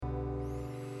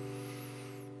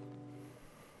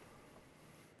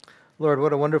Lord,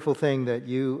 what a wonderful thing that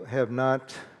you have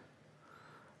not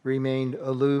remained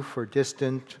aloof or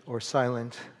distant or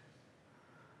silent,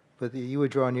 but that you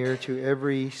would draw near to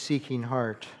every seeking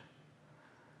heart.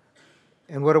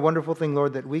 And what a wonderful thing,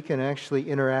 Lord, that we can actually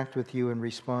interact with you and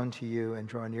respond to you and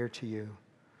draw near to you.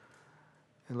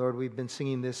 And Lord, we've been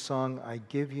singing this song, I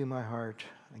give you my heart,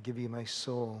 I give you my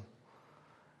soul.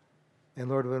 And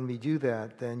Lord, when we do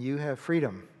that, then you have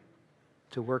freedom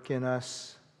to work in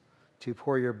us, to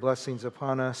pour your blessings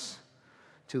upon us,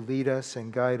 to lead us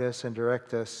and guide us and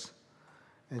direct us.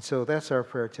 And so that's our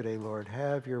prayer today, Lord.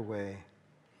 Have your way.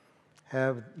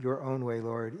 Have your own way,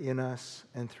 Lord, in us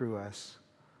and through us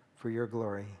for your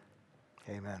glory.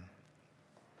 Amen.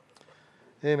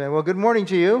 Amen. Well, good morning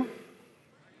to you.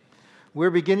 We're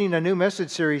beginning a new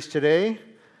message series today,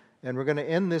 and we're going to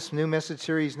end this new message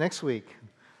series next week.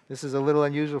 This is a little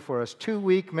unusual for us.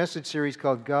 2-week message series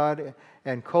called God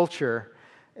and Culture.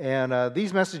 And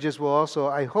these messages will also,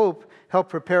 I hope, help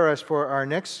prepare us for our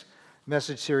next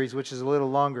message series, which is a little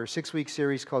longer, 6-week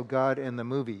series called God and the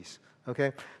Movies.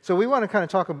 Okay? So we want to kind of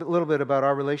talk a little bit about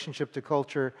our relationship to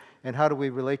culture and how do we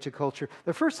relate to culture.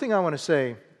 The first thing I want to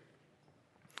say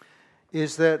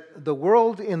is that the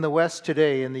world in the West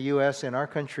today, in the U.S., in our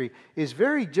country, is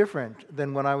very different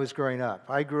than when I was growing up.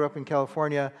 I grew up in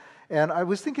California, and I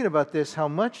was thinking about this, how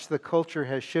much the culture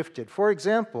has shifted. For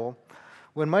example,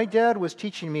 when my dad was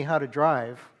teaching me how to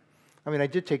drive, I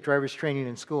did take driver's training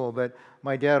in school, but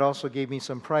my dad also gave me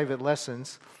some private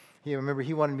lessons. He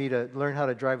wanted me to learn how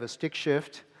to drive a stick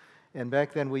shift, and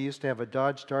back then we used to have a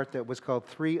Dodge Dart that was called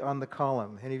 3 on the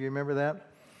column. Any of you remember that?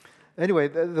 Anyway,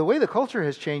 the way the culture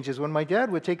has changed is when my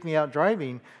dad would take me out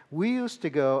driving, we used to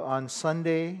go on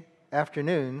Sunday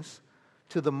afternoons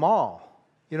to the mall.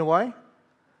 You know why?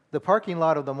 The parking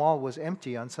lot of the mall was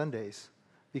empty on Sundays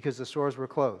because the stores were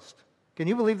closed. Can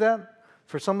you believe that?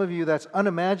 For some of you, that's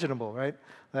unimaginable, right?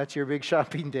 That's your big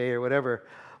shopping day or whatever.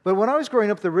 But when I was growing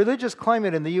up, the religious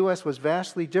climate in the U.S. was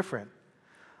vastly different.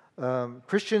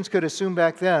 Christians could assume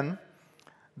back then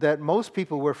that most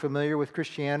people were familiar with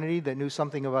Christianity, that knew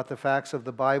something about the facts of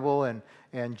the Bible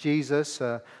and Jesus.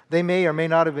 They may or may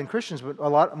not have been Christians,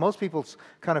 but most people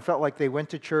kind of felt like they went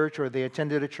to church or they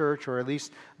attended a church or at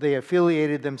least they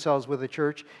affiliated themselves with a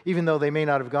church, even though they may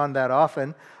not have gone that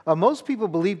often. Most people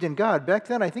believed in God. Back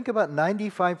then, I think about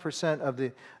 95% of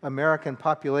the American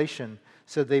population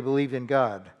said they believed in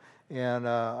God. And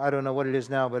I don't know what it is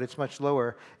now, but it's much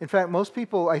lower. In fact, most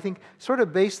people, I think, sort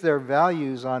of base their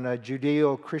values on a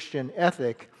Judeo-Christian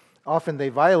ethic. Often they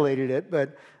violated it,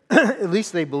 but at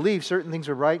least they believed certain things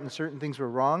were right and certain things were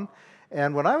wrong.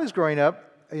 And when I was growing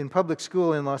up in public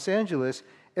school in Los Angeles,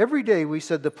 every day we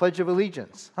said the Pledge of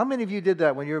Allegiance. How many of you did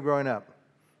that when you were growing up?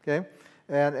 Okay?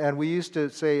 And we used to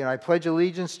say, I pledge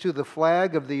allegiance to the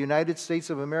flag of the United States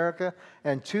of America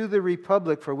and to the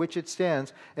republic for which it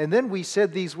stands. And then we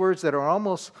said these words that are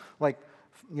almost like,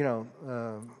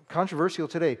 controversial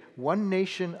today. One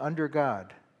nation under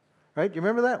God. Right? Do you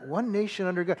remember that? One nation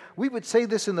under God. We would say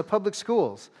this in the public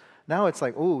schools. Now it's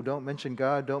like, don't mention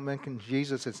God, don't mention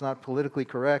Jesus. It's not politically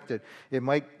correct. It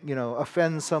might,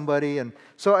 offend somebody. And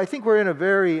so I think we're in a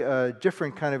very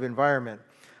different kind of environment.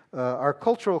 Our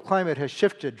cultural climate has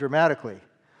shifted dramatically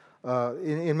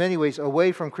in many ways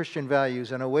away from Christian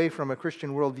values and away from a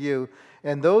Christian worldview.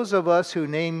 And those of us who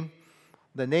name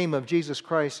the name of Jesus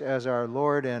Christ as our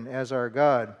Lord and as our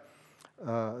God,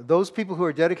 those people who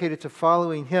are dedicated to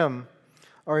following Him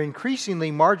are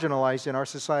increasingly marginalized in our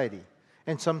society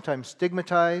and sometimes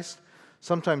stigmatized,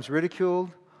 sometimes ridiculed,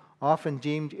 often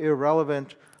deemed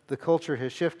irrelevant. The culture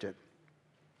has shifted.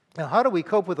 Now, how do we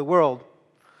cope with a world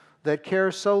that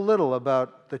cares so little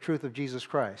about the truth of Jesus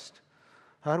Christ?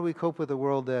 How do we cope with a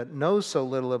world that knows so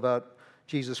little about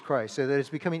Jesus Christ, that it's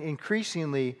becoming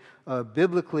increasingly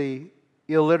biblically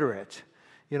illiterate?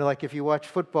 Like if you watch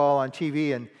football on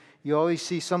TV and you always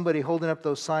see somebody holding up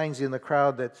those signs in the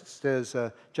crowd that says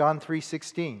John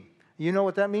 3:16. You know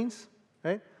what that means,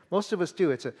 right? Most of us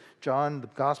do. It's the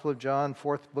Gospel of John,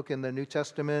 4th book in the New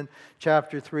Testament,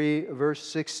 chapter 3, verse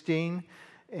 16.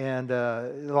 And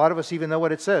a lot of us even know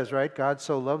what it says, right? God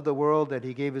so loved the world that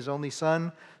He gave His only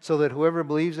Son so that whoever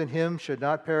believes in Him should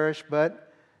not perish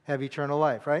but have eternal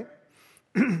life, right?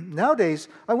 Nowadays,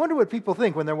 I wonder what people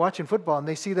think when they're watching football and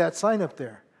they see that sign up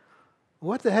there.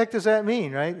 What the heck does that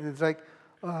mean, right? It's like,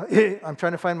 I'm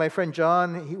trying to find my friend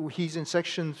John. He's in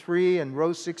section 3 and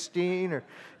row 16. Or,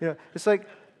 it's like,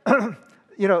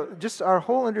 just our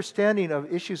whole understanding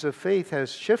of issues of faith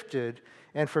has shifted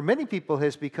and for many people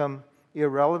has become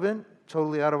irrelevant,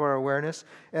 totally out of our awareness.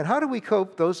 And how do we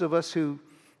cope, those of us who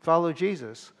follow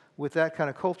Jesus, with that kind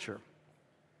of culture?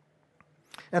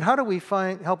 And how do we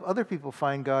help other people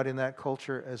find God in that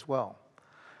culture as well?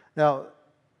 Now,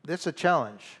 that's a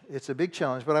challenge. It's a big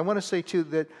challenge. But I want to say, too,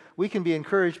 that we can be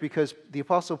encouraged because the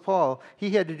Apostle Paul, he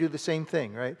had to do the same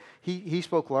thing, right? He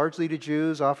spoke largely to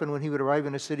Jews. Often when he would arrive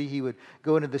in a city, he would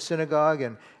go into the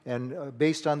synagogue, and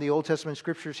based on the Old Testament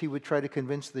scriptures, he would try to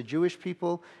convince the Jewish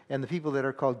people and the people that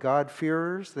are called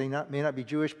God-fearers. They may not be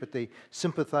Jewish, but they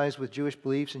sympathize with Jewish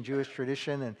beliefs and Jewish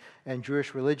tradition and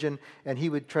Jewish religion. And he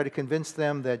would try to convince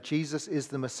them that Jesus is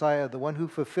the Messiah, the one who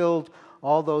fulfilled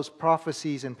all those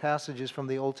prophecies and passages from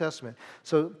the Old Testament.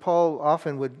 So Paul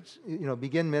often would,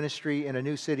 begin ministry in a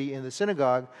new city in the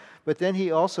synagogue, but then he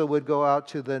also would go out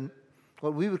to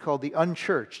what we would call the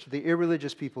unchurched, the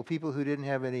irreligious people who didn't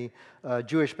have any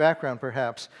Jewish background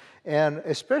perhaps, and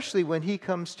especially when he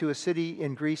comes to a city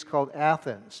in Greece called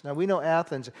Athens. Now we know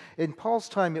Athens, in Paul's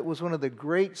time it was one of the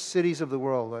great cities of the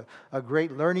world, a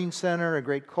great learning center, a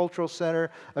great cultural center,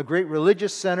 a great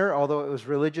religious center, although it was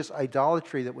religious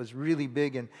idolatry that was really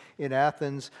big in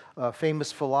Athens.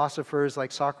 Famous philosophers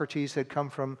like Socrates had come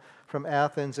from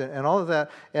Athens and all of that.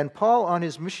 And Paul, on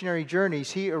his missionary journeys,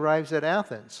 he arrives at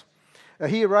Athens.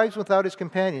 He arrives without his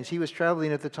companions. He was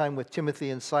traveling at the time with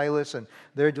Timothy and Silas, and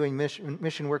they're doing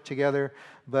mission work together.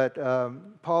 But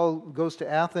Paul goes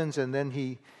to Athens, and then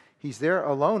he's there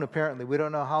alone, apparently. We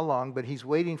don't know how long, but he's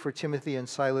waiting for Timothy and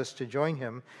Silas to join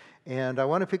him. And I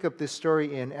want to pick up this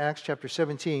story in Acts chapter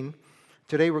 17.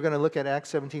 Today we're going to look at Acts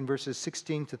 17, verses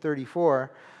 16 to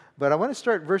 34. But I want to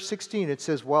start verse 16. It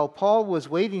says, while Paul was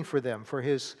waiting for them, for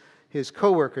his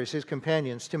co-workers, his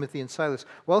companions, Timothy and Silas,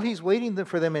 while he's waiting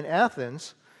for them in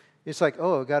Athens, it's like,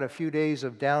 I got a few days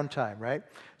of downtime, right?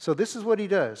 So this is what he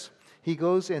does. He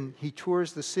goes and he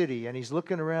tours the city, and he's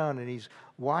looking around, and he's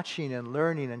watching and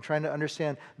learning and trying to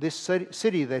understand this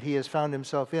city that he has found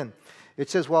himself in. It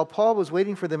says, while Paul was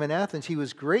waiting for them in Athens, he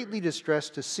was greatly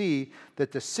distressed to see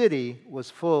that the city was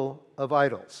full of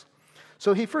idols.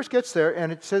 So he first gets there,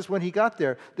 and it says when he got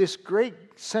there, this great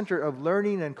center of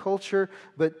learning and culture,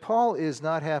 but Paul is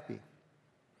not happy.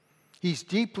 He's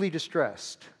deeply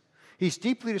distressed. He's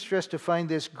deeply distressed to find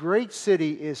this great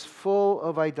city is full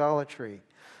of idolatry,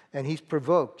 and he's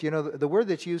provoked. The word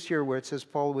that's used here where it says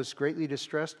Paul was greatly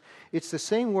distressed, it's the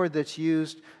same word that's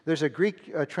used. There's a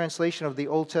Greek translation of the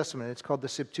Old Testament. It's called the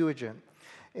Septuagint.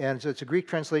 And so it's a Greek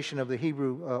translation of the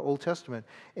Hebrew Old Testament.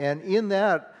 And in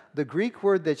that, the Greek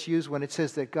word that's used when it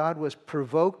says that God was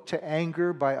provoked to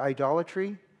anger by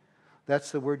idolatry,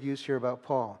 that's the word used here about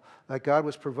Paul. That God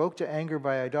was provoked to anger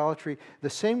by idolatry. The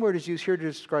same word is used here to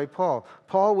describe Paul.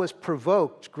 Paul was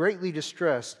provoked, greatly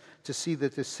distressed, to see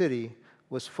that the city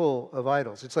was full of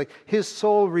idols. It's like his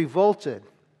soul revolted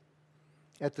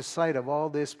at the sight of all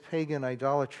this pagan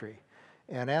idolatry.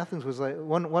 And Athens was like,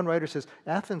 one writer says,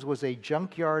 Athens was a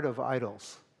junkyard of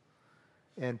idols.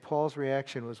 And Paul's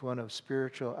reaction was one of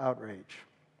spiritual outrage.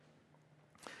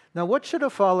 Now, what should a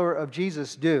follower of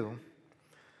Jesus do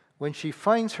when she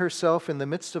finds herself in the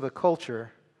midst of a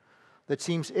culture that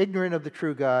seems ignorant of the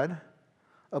true God,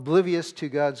 oblivious to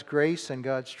God's grace and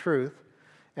God's truth,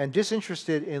 and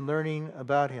disinterested in learning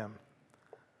about Him?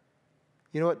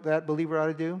 You know what that believer ought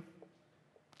to do?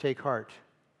 Take heart.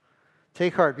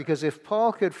 Take heart, because if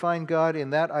Paul could find God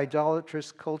in that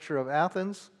idolatrous culture of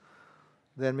Athens,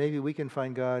 then maybe we can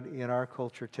find God in our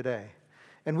culture today.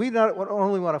 And we not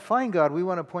only want to find God, we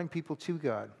want to point people to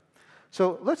God.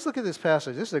 So let's look at this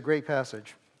passage. This is a great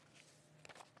passage.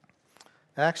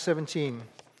 Acts 17.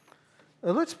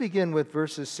 Let's begin with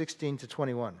verses 16 to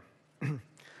 21.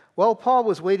 While Paul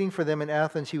was waiting for them in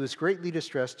Athens, he was greatly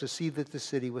distressed to see that the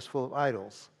city was full of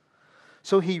idols.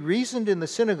 So he reasoned in the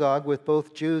synagogue with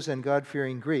both Jews and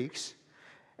God-fearing Greeks,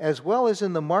 as well as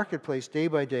in the marketplace day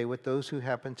by day with those who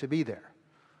happened to be there.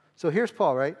 So here's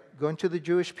Paul, right? Going to the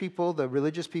Jewish people, the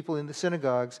religious people in the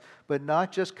synagogues, but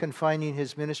not just confining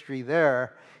his ministry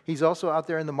there. He's also out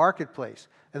there in the marketplace.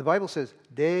 And the Bible says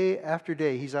day after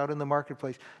day he's out in the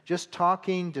marketplace, just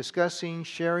talking, discussing,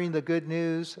 sharing the good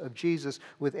news of Jesus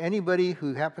with anybody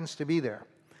who happens to be there.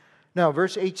 Now,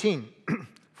 verse 18,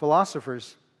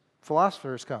 philosophers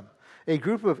come. A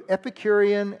group of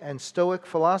Epicurean and Stoic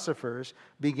philosophers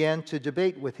began to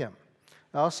debate with him.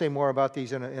 I'll say more about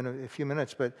these in a few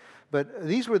minutes, but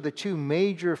these were the two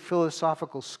major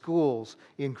philosophical schools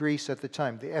in Greece at the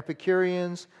time, the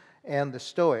Epicureans and the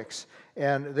Stoics.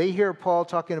 And they hear Paul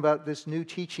talking about this new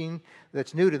teaching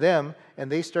that's new to them,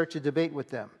 and they start to debate with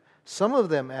them. Some of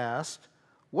them asked,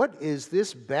 "What is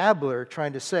this babbler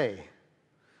trying to say?"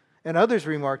 And others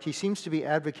remarked, "He seems to be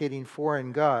advocating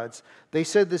foreign gods." They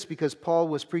said this because Paul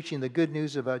was preaching the good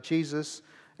news about Jesus,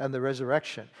 and the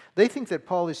resurrection. They think that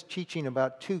Paul is teaching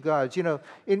about two gods. You know,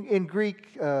 in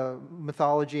Greek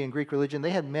mythology and Greek religion,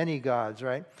 they had many gods,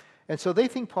 right? And so they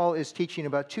think Paul is teaching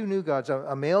about two new gods,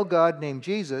 a male god named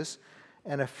Jesus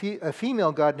and a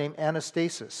female god named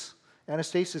Anastasis.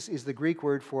 Anastasis is the Greek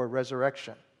word for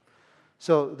resurrection.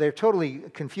 So they're totally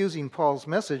confusing Paul's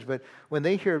message, but when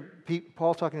they hear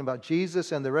Paul talking about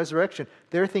Jesus and the resurrection,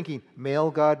 they're thinking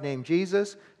male God named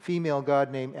Jesus, female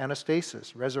God named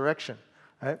Anastasis, resurrection.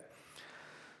 Right?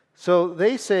 So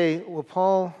they say, well,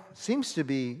 Paul seems to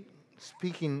be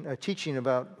teaching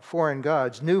about foreign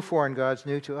gods new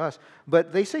to us,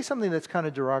 but they say something that's kind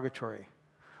of derogatory.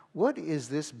 What is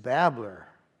this babbler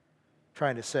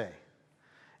trying to say?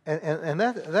 And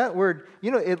that word, you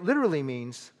know, it literally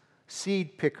means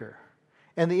seed picker.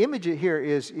 And the image here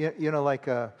is, you know, like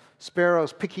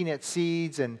sparrows picking at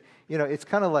seeds, and, you know, it's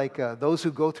kind of like those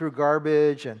who go through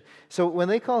garbage. And so when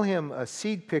they call him a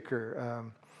seed picker,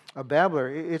 a babbler,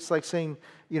 it's like saying,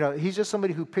 you know, he's just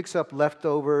somebody who picks up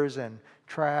leftovers and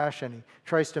trash and he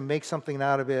tries to make something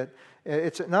out of it.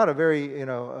 It's not a very, you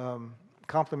know,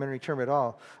 complimentary term at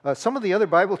all. Some of the other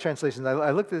Bible translations,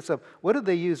 I looked this up. What do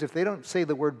they use if they don't say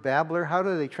the word babbler? How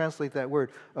do they translate that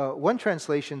word? One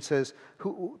translation says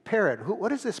parrot.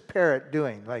 What is this parrot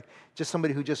doing? Like just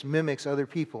somebody who just mimics other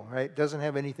people, right? Doesn't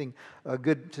have anything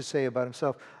good to say about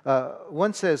himself.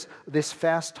 One says this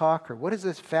fast talker. What is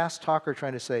this fast talker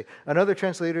trying to say? Another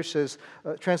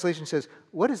translation says,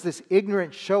 what is this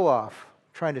ignorant show-off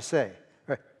trying to say?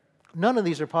 None of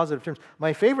these are positive terms.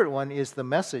 My favorite one is the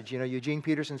Message, you know, Eugene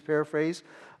Peterson's paraphrase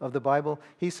of the Bible.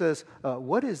 He says,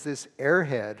 what is this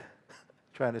airhead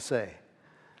trying to say?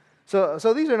 So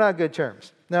these are not good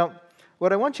terms. Now,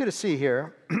 what I want you to see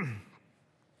here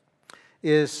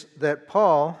is that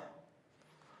Paul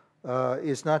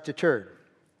is not deterred.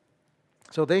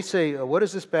 So they say, what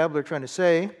is this babbler trying to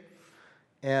say?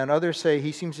 And others say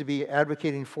he seems to be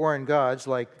advocating foreign gods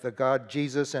like the God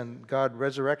Jesus and God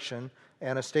resurrection,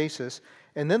 Anastasis.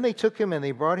 And then they took him and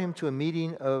they brought him to a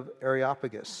meeting of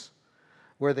Areopagus,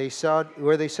 where they said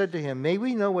to him, may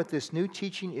we know what this new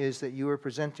teaching is that you are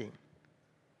presenting?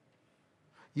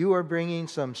 You are bringing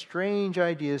some strange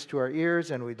ideas to our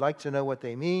ears, and we'd like to know what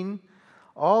they mean.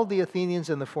 All the Athenians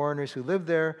and the foreigners who lived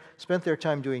there spent their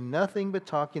time doing nothing but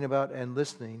talking about and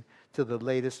listening to the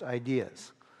latest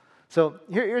ideas. So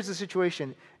here's the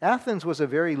situation. Athens was a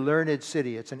very learned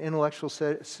city. It's an intellectual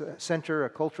center, a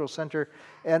cultural center.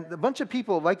 And a bunch of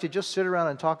people like to just sit around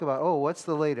and talk about, oh, what's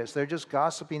the latest? They're just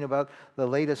gossiping about the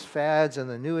latest fads and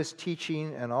the newest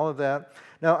teaching and all of that.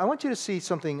 Now, I want you to see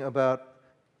something about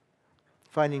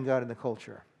finding God in the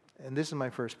culture. And this is my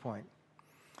first point.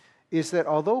 Is that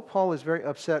although Paul is very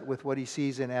upset with what he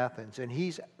sees in Athens, and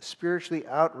he's spiritually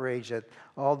outraged at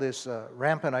all this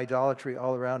rampant idolatry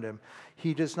all around him,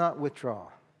 he does not withdraw.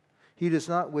 He does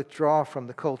not withdraw from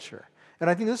the culture. And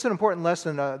I think this is an important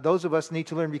lesson those of us need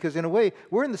to learn, because in a way,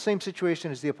 we're in the same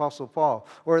situation as the Apostle Paul,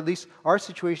 or at least our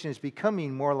situation is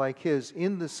becoming more like his,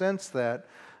 in the sense that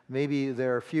maybe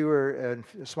there are fewer and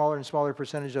smaller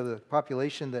percentage of the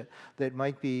population that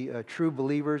might be true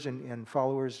believers and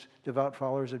followers, devout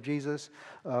followers of Jesus.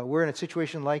 We're in a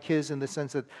situation like his in the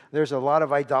sense that there's a lot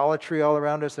of idolatry all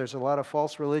around us. There's a lot of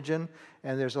false religion,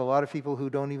 and there's a lot of people who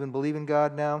don't even believe in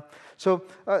God now. So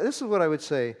this is what I would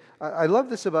say. I love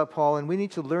this about Paul, and we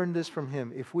need to learn this from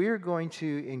him. If we are going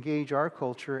to engage our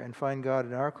culture and find God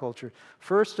in our culture,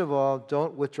 first of all,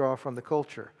 don't withdraw from the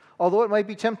culture, although it might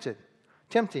be tempting.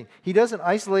 He doesn't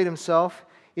isolate himself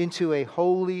into a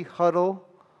holy huddle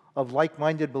of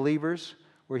like-minded believers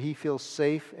where he feels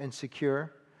safe and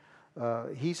secure.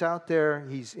 He's out there,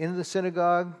 he's in the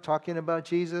synagogue talking about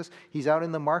Jesus. He's out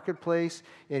in the marketplace,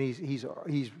 and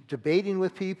he's debating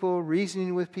with people,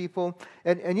 reasoning with people.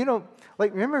 And you know,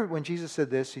 like, remember when Jesus said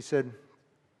this? He said,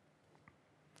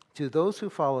 to those who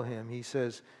follow him, he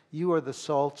says, you are the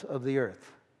salt of the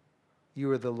earth. You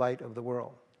are the light of the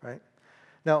world, right?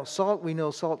 Now, salt, we know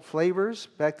salt flavors.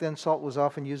 Back then, salt was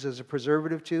often used as a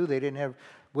preservative too. They didn't have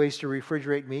ways to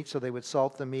refrigerate meat, so they would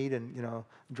salt the meat and, you know,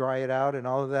 dry it out and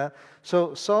all of that.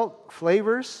 So salt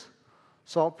flavors,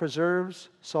 salt preserves,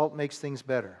 salt makes things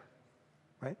better,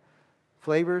 right?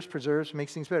 Flavors, preserves,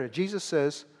 makes things better. Jesus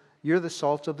says, you're the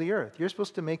salt of the earth. You're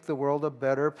supposed to make the world a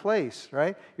better place,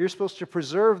 right? You're supposed to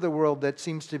preserve the world that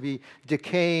seems to be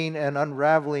decaying and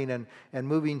unraveling and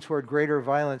moving toward greater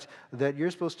violence. That you're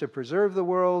supposed to preserve the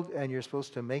world, and you're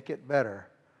supposed to make it better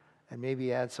and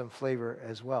maybe add some flavor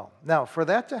as well. Now, for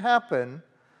that to happen,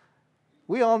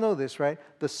 we all know this, right?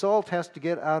 The salt has to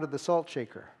get out of the salt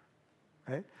shaker,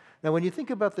 right? Now, when you think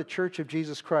about the Church of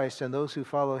Jesus Christ and those who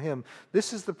follow him,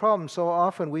 this is the problem. So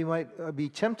often we might be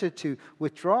tempted to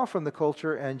withdraw from the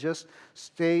culture and just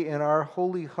stay in our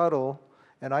holy huddle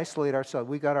and isolate ourselves.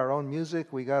 We got our own music,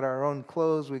 we got our own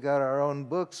clothes, we got our own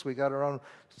books, we got our own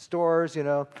stores,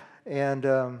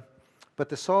 but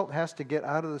the salt has to get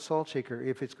out of the salt shaker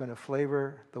if it's going to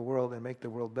flavor the world and make the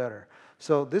world better.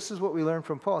 So this is what we learn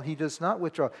from Paul. He does not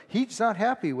withdraw. He's not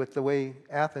happy with the way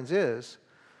Athens is,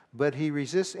 but he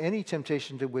resists any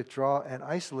temptation to withdraw and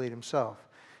isolate himself.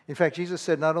 In fact, Jesus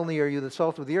said, not only are you the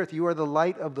salt of the earth, you are the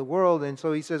light of the world. And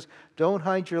so he says, don't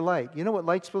hide your light. You know what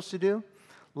light's supposed to do?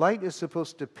 Light is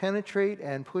supposed to penetrate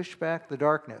and push back the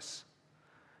darkness.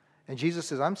 And Jesus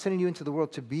says, I'm sending you into the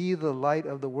world to be the light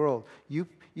of the world. You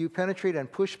penetrate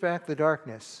and push back the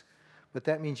darkness, but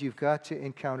that means you've got to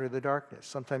encounter the darkness.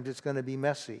 Sometimes it's going to be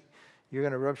messy. You're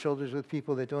going to rub shoulders with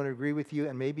people that don't agree with you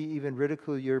and maybe even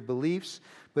ridicule your beliefs.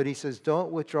 But he says,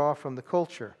 don't withdraw from the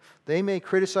culture. They may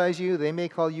criticize you. They may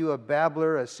call you a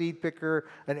babbler, a seed picker,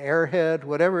 an airhead,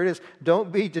 whatever it is.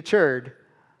 Don't be deterred.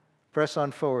 Press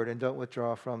on forward and don't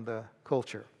withdraw from the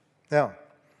culture. Now,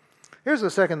 here's the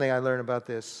second thing I learned about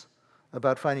this,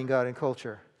 about finding God in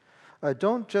culture.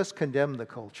 Don't just condemn the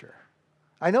culture.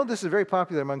 I know this is very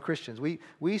popular among Christians.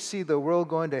 We see the world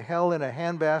going to hell in a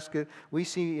handbasket. We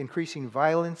see increasing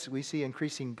violence. We see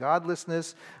increasing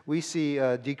godlessness. We see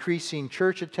decreasing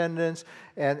church attendance.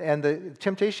 And the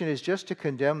temptation is just to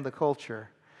condemn the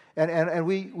culture. And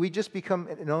we just become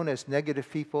known as negative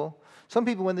people. Some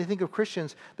people, when they think of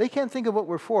Christians, they can't think of what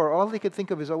we're for. All they could think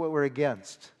of is what we're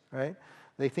against, right?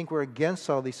 They think we're against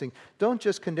all these things. Don't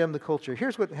just condemn the culture.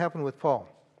 Here's what happened with Paul.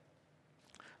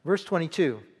 Verse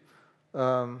 22.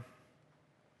 Verse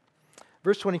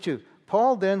 22,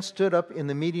 Paul then stood up in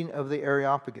the meeting of the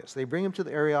Areopagus. They bring him to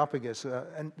the Areopagus.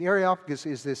 And the Areopagus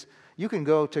is this, you can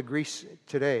go to Greece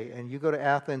today, and you go to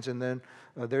Athens, and then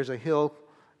there's a hill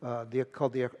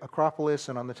called the Acropolis,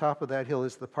 and on the top of that hill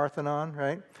is the Parthenon,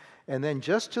 right? And then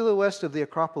just to the west of the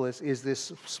Acropolis is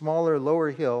this smaller,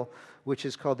 lower hill, which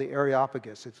is called the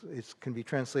Areopagus. It can be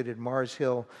translated Mars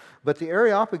Hill. But the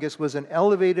Areopagus was an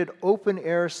elevated,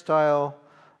 open-air style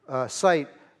site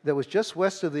that was just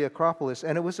west of the Acropolis,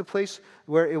 and it was a place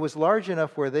where it was large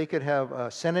enough where they could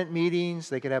have Senate meetings,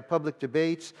 they could have public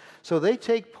debates. So they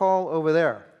take Paul over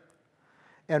there.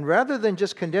 And rather than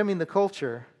just condemning the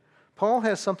culture, Paul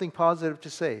has something positive to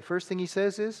say. First thing he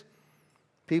says is,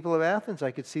 people of Athens,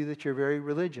 I could see that you're very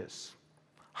religious.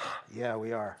 Yeah,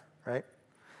 we are, right?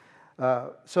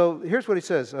 So here's what he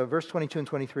says, verse 22 and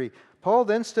 23. Paul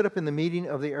then stood up in the meeting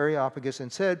of the Areopagus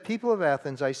and said, people of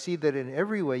Athens, I see that in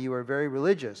every way you are very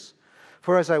religious.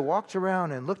 For as I walked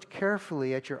around and looked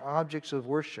carefully at your objects of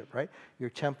worship, right? Your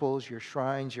temples, your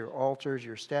shrines, your altars,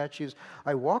 your statues.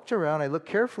 I walked around, I looked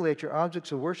carefully at your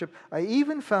objects of worship. I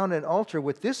even found an altar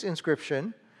with this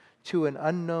inscription, to an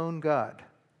unknown God.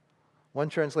 One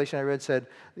translation I read said,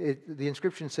 the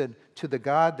inscription said, to the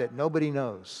God that nobody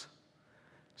knows.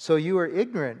 So you are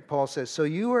ignorant, Paul says. So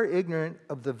you are ignorant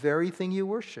of the very thing you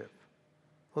worship.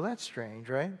 Well, that's strange,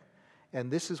 right?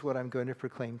 And this is what I'm going to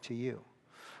proclaim to you.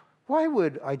 Why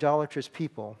would idolatrous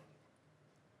people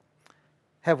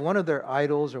have one of their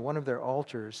idols or one of their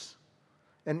altars,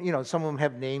 and some of them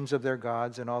have names of their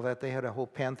gods and all that. They had a whole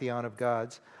pantheon of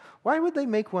gods. Why would they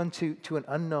make one to an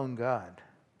unknown God?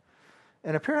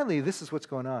 And apparently this is what's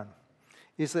going on.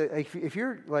 Is that if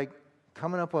you're like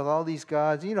coming up with all these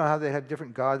gods, you know how they have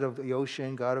different God of the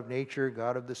ocean, God of nature,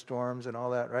 God of the storms and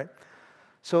all that, right?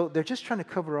 So they're just trying to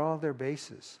cover all their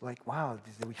bases. Like, wow,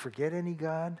 did we forget any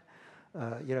God?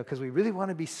 Because we really want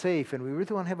to be safe and we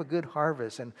really want to have a good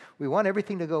harvest and we want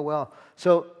everything to go well.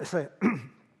 So it's like,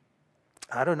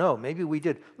 I don't know, maybe we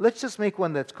did. Let's just make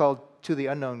one that's called To the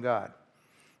Unknown God.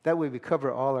 That way we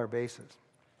cover all our bases.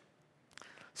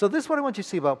 So this is what I want you to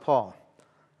see about Paul.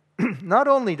 Not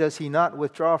only does he not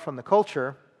withdraw from the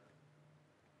culture,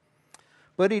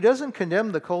 but he doesn't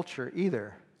condemn the culture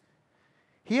either.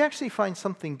 He actually finds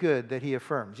something good that he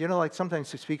affirms. Like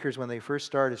sometimes the speakers, when they first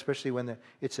start, especially when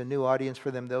it's a new audience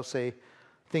for them, they'll say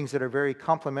things that are very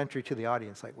complimentary to the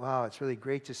audience. Like, wow, it's really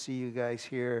great to see you guys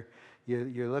here.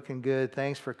 You're looking good.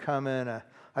 Thanks for coming.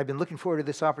 I've been looking forward to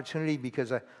this opportunity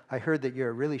because I heard that you're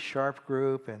a really sharp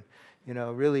group and,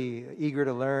 really eager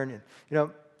to learn.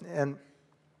 And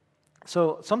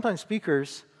so sometimes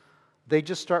speakers, they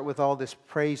just start with all this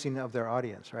praising of their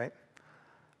audience, right?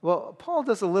 Well, Paul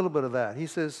does a little bit of that. He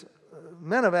says,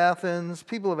 men of Athens,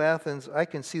 people of Athens, I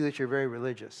can see that you're very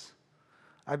religious.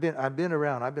 I've been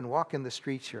around. I've been walking the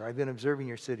streets here. I've been observing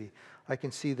your city. I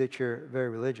can see that you're very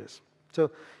religious.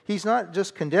 So he's not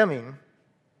just condemning.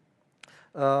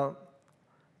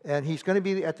 And he's going to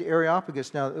be at the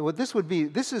Areopagus. Now, what this would be,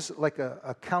 this is like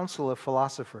a council of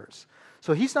philosophers.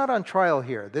 So he's not on trial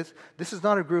here. This is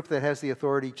not a group that has the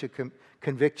authority to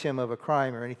convict him of a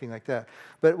crime or anything like that.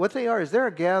 But what they are is they're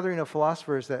a gathering of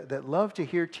philosophers that love to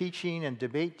hear teaching and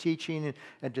debate teaching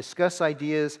and discuss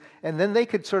ideas. And then they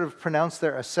could sort of pronounce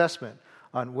their assessment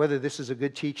on whether this is a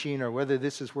good teaching or whether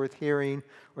this is worth hearing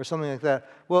or something like that.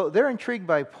 Well, they're intrigued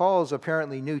by Paul's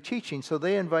apparently new teaching, so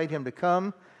they invite him to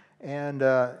come. And,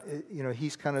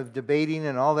 he's kind of debating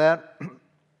and all that.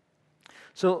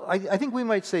 So I think we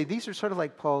might say these are sort of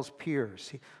like Paul's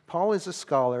peers. Paul is a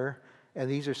scholar, and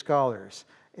these are scholars.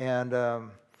 And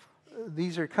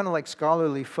these are kind of like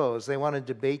scholarly foes. They want to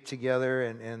debate together,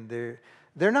 and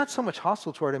they're not so much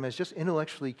hostile toward him as just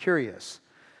intellectually curious.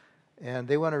 And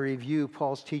they want to review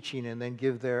Paul's teaching and then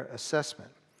give their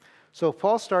assessment. So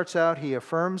Paul starts out, he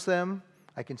affirms them.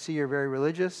 I can see you're very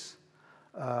religious.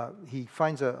 He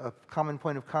finds a common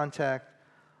point of contact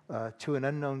to an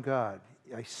unknown God.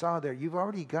 I saw there, you've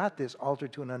already got this altar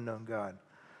to an unknown God.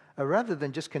 Rather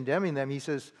than just condemning them, he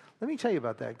says, let me tell you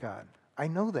about that God. I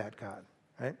know that God,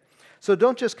 right? So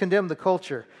don't just condemn the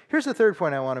culture. Here's the third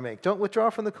point I want to make. Don't withdraw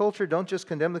from the culture. Don't just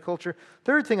condemn the culture.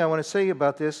 Third thing I want to say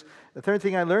about this, the third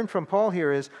thing I learned from Paul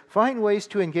here is find ways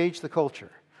to engage the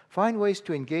culture. Find ways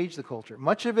to engage the culture.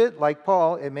 Much of it, like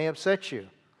Paul, it may upset you.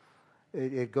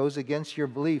 It goes against your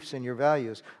beliefs and your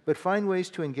values. But find ways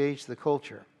to engage the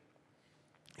culture.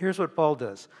 Here's what Paul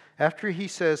does. After he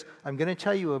says, I'm going to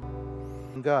tell you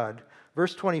about God,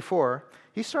 verse 24,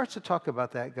 he starts to talk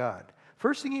about that God.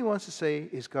 First thing he wants to say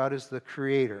is God is the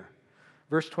creator.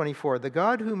 Verse 24, the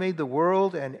God who made the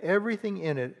world and everything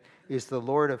in it is the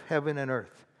Lord of heaven and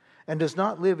earth, and does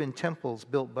not live in temples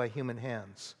built by human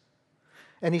hands.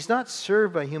 And he's not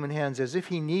served by human hands as if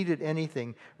he needed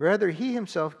anything. Rather, he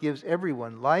himself gives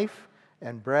everyone life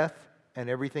and breath and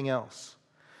everything else.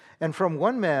 And from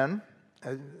one man,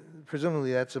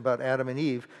 presumably that's about Adam and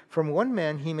Eve, from one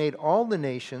man he made all the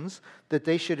nations that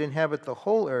they should inhabit the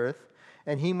whole earth,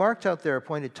 and he marked out their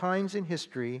appointed times in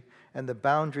history and the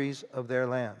boundaries of their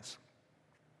lands.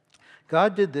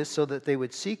 God did this so that they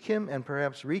would seek him and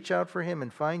perhaps reach out for him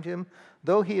and find him,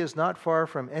 though he is not far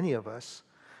from any of us.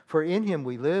 For in him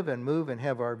we live and move and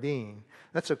have our being.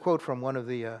 That's a quote from one of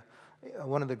the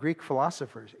Greek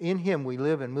philosophers. In him we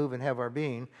live and move and have our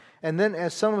being. And then,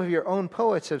 as some of your own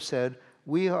poets have said,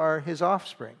 we are his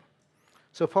offspring.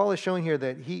 So Paul is showing here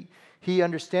that he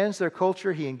understands their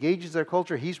culture, he engages their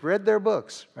culture, he's read their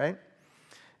books, right?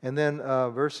 And then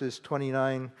verses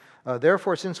 29,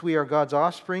 therefore, since we are God's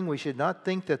offspring, we should not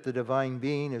think that the divine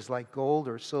being is like gold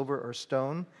or silver or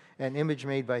stone, an image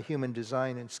made by human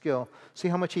design and skill. See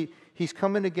how much he's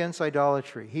coming against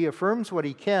idolatry. He affirms what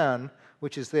he can,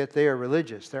 which is that they are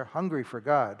religious. They're hungry for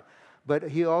God. But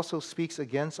he also speaks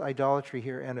against idolatry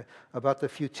here and about the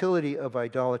futility of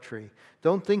idolatry.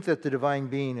 Don't think that the divine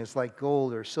being is like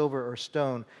gold or silver or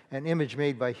stone, an image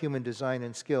made by human design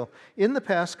and skill. In the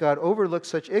past, God overlooked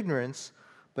such ignorance,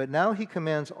 but now he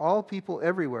commands all people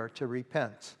everywhere to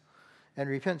repent. And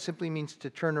repent simply means to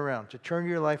turn around, to turn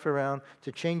your life around,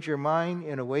 to change your mind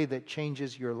in a way that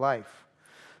changes your life.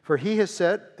 For he has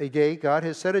set a day, God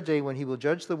has set a day when he will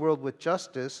judge the world with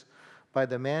justice by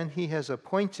the man he has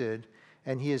appointed,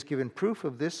 and he has given proof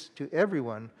of this to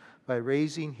everyone by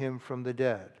raising him from the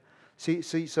dead. See,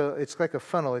 so it's like a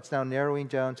funnel. It's now narrowing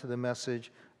down to the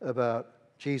message about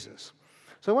Jesus.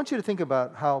 So I want you to think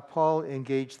about how Paul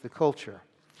engaged the culture.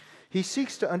 He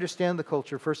seeks to understand the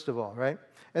culture, first of all, right?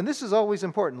 And this is always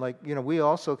important. Like, we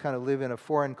also kind of live in a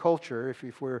foreign culture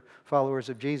if we're followers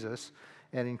of Jesus.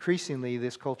 And increasingly,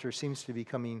 this culture seems to be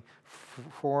becoming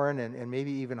foreign and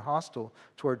maybe even hostile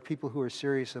toward people who are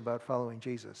serious about following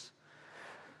Jesus.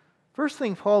 First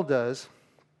thing Paul does,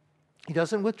 he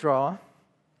doesn't withdraw.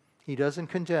 He doesn't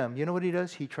condemn. You know what he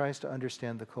does? He tries to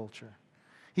understand the culture.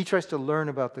 He tries to learn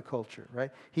about the culture,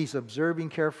 right? He's observing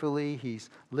carefully. He's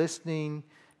listening.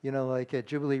 Like at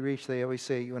Jubilee Reach, they always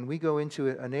say, when we go into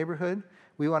a neighborhood,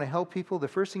 we want to help people. The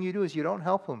first thing you do is you don't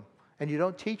help them, and you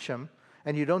don't teach them,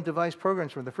 and you don't devise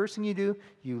programs for them. The first thing you do,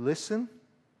 you listen,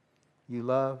 you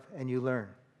love, and you learn.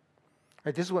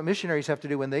 Right, this is what missionaries have to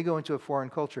do when they go into a foreign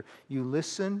culture. You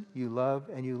listen, you love,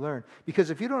 and you learn.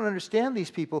 Because if you don't understand these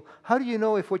people, how do you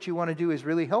know if what you want to do is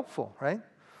really helpful, right?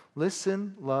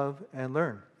 Listen, love, and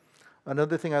learn.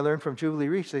 Another thing I learned from Jubilee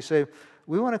Reach, they say,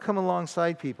 we want to come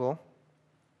alongside people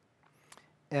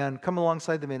and come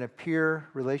alongside them in a peer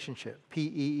relationship,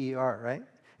 P-E-E-R, right?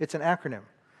 It's an acronym.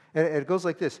 And it goes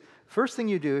like this. First thing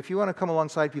you do, if you want to come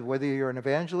alongside people, whether you're an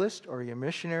evangelist or you're a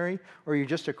missionary or you're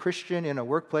just a Christian in a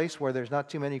workplace where there's not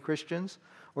too many Christians,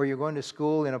 or you're going to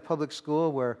school in a public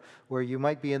school where you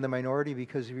might be in the minority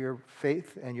because of your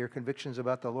faith and your convictions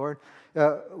about the Lord,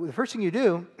 the first thing you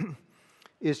do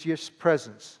is just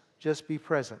presence. Just be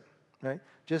present, right?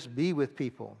 Just be with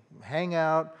people. Hang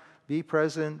out, be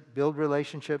present, build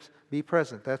relationships, be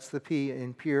present. That's the P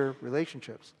in peer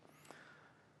relationships.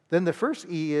 Then the first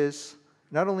E is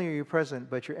not only are you present,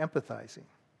 but you're empathizing.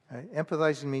 Right?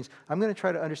 Empathizing means I'm going to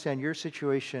try to understand your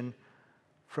situation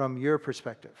from your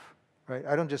perspective. Right?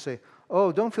 I don't just say,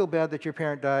 oh, don't feel bad that your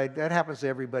parent died. That happens to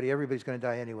everybody. Everybody's going to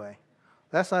die anyway.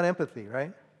 That's not empathy,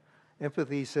 right?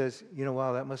 Empathy says,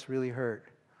 wow, that must really hurt.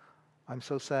 I'm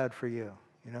so sad for you,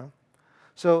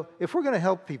 So if we're going to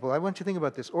help people, I want you to think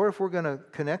about this, or if we're going to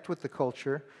connect with the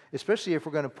culture, especially if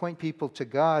we're going to point people to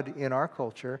God in our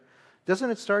culture, doesn't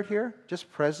it start here?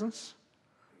 Just presence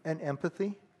and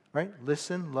empathy, right?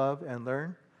 Listen, love, and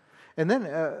learn. And then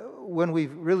when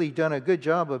we've really done a good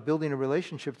job of building a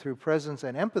relationship through presence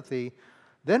and empathy,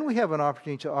 then we have an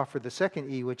opportunity to offer the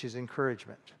second E, which is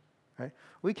encouragement. Right?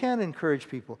 We can encourage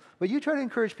people, but you try to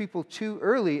encourage people too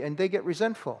early and they get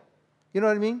resentful. You know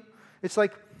what I mean? It's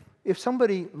like if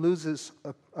somebody loses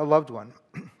a loved one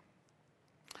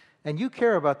and you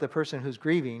care about the person who's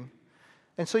grieving,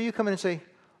 and so you come in and say,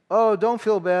 oh, don't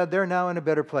feel bad, they're now in a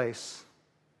better place.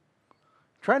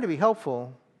 Trying to be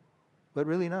helpful, but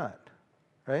really not,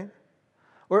 right?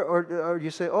 Or you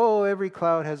say, oh, every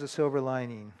cloud has a silver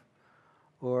lining.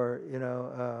 Or,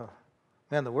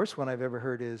 man, the worst one I've ever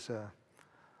heard is,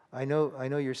 I know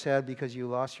you're sad because you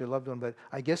lost your loved one, but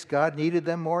I guess God needed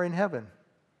them more in heaven.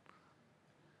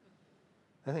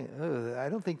 I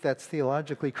don't think that's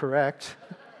theologically correct.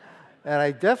 And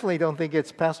I definitely don't think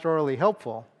it's pastorally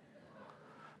helpful.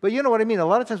 But you know what I mean? A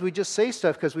lot of times we just say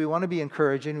stuff because we want to be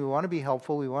encouraging, we want to be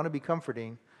helpful, we want to be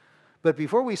comforting. But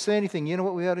before we say anything, you know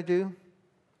what we ought to do?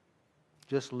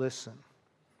 Just listen.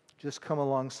 Just come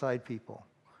alongside people.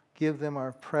 Give them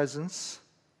our presence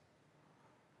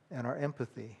and our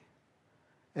empathy.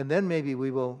 And then maybe we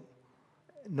will,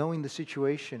 knowing the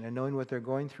situation and knowing what they're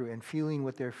going through and feeling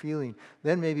what they're feeling,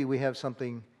 then maybe we have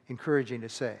something encouraging to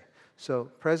say. So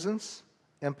presence,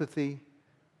 empathy,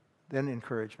 then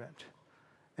encouragement.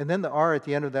 And then the R at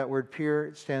the end of that word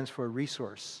peer stands for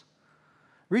resource.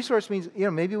 Resource means,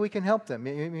 maybe we can help them.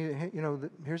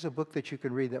 Here's a book that you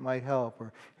could read that might help,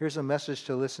 or here's a message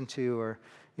to listen to, or,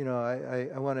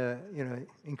 I want to,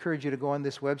 encourage you to go on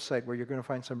this website where you're going to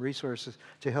find some resources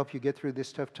to help you get through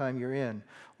this tough time you're in.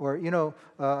 Or,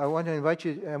 I want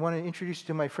to introduce you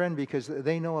to my friend because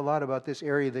they know a lot about this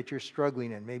area that you're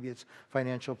struggling in. Maybe it's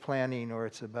financial planning, or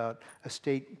it's about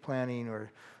estate planning,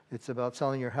 or it's about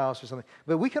selling your house or something.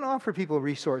 But we can offer people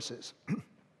resources,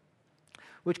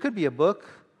 which could be a book,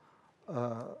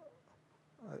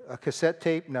 a cassette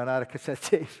tape. No, not a cassette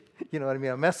tape. You know what I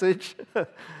mean? A message,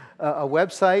 a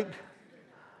website,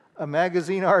 a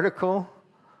magazine article,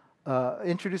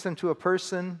 introduce them to a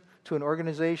person, to an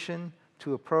organization,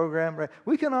 to a program. Right?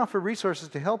 We can offer resources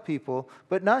to help people,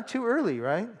 but not too early,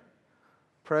 right?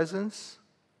 Presence,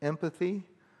 empathy.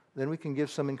 Then we can give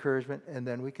some encouragement, and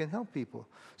then we can help people.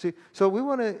 See, so we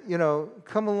want to,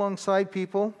 come alongside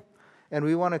people, and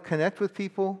we want to connect with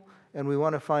people, and we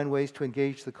want to find ways to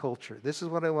engage the culture. This is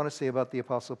what I want to say about the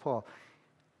Apostle Paul.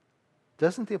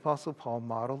 Doesn't the Apostle Paul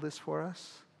model this for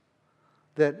us?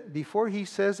 That before he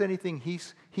says anything,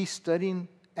 he's studying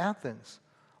Athens.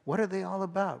 What are they all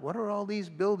about? What are all these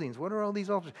buildings? What are all these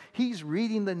altars? He's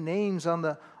reading the names on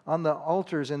the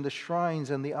altars and the shrines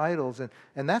and the idols.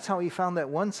 And that's how he found that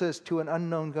one says to an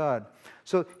unknown God.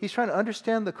 So he's trying to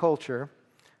understand the culture,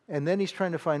 and then he's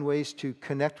trying to find ways to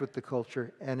connect with the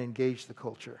culture and engage the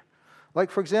culture. Like,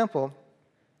 for example,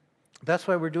 that's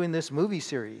why we're doing this movie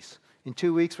series. In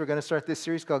 2 weeks, we're going to start this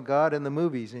series called God and the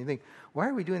Movies. And you think, why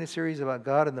are we doing a series about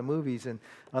God and the movies? And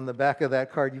on the back of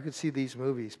that card, you can see these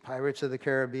movies: Pirates of the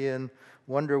Caribbean,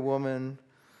 Wonder Woman,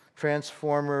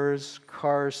 Transformers,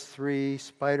 Cars 3,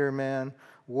 Spider-Man,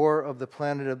 War of the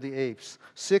Planet of the Apes.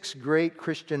 6 great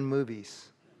Christian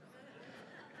movies.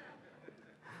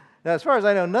 Now, as far as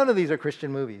I know, none of these are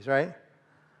Christian movies, right?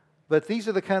 But these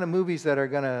are the kind of movies that are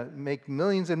going to make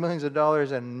millions and millions of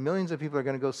dollars, and millions of people are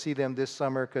going to go see them this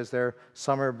summer because they're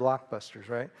summer blockbusters,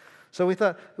 right? So we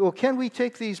thought, well, can we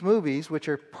take these movies, which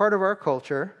are part of our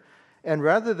culture, and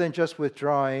rather than just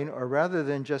withdrawing or rather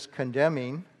than just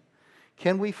condemning,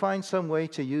 can we find some way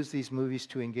to use these movies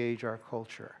to engage our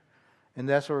culture? And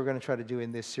that's what we're going to try to do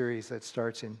in this series that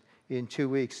starts in 2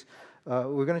 weeks.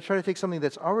 We're going to try to take something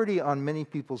that's already on many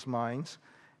people's minds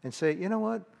and say, you know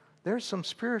what? There's some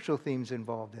spiritual themes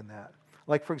involved in that.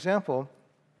 Like, for example,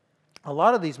 a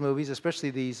lot of these movies,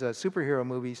 especially these superhero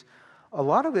movies, A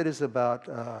lot of it is about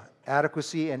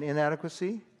adequacy and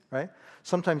inadequacy, right?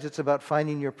 Sometimes it's about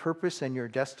finding your purpose and your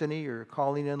destiny, your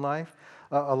calling in life.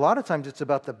 A lot of times it's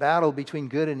about the battle between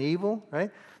good and evil,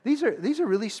 right? These are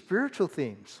really spiritual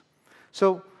themes.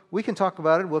 So we can talk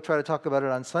about it. We'll try to talk about it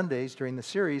on Sundays during the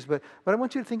series. But I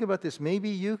want you to think about this. Maybe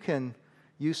you can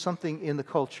use something in the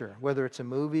culture, whether it's a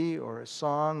movie or a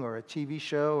song or a TV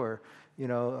show or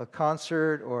a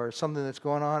concert or something that's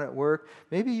going on at work.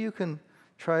 Maybe you can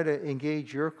try to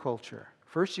engage your culture.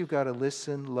 First, you've got to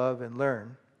listen, love, and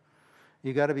learn.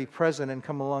 You've got to be present and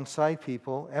come alongside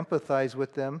people, empathize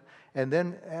with them, and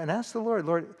ask the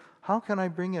Lord, how can I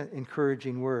bring an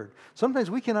encouraging word? Sometimes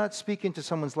we cannot speak into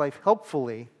someone's life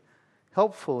helpfully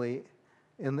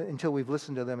until we've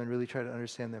listened to them and really try to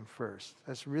understand them first.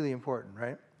 That's really important,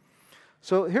 right?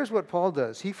 So here's what Paul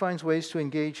does. He finds ways to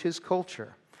engage his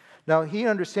culture. Now, he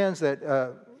understands that,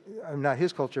 not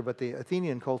his culture, but the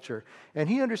Athenian culture, and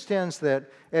he understands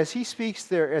that as he speaks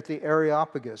there at the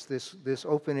Areopagus, this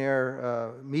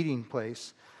open-air meeting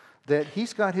place, that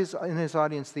he's got in his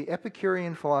audience the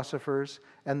Epicurean philosophers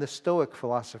and the Stoic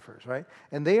philosophers, right?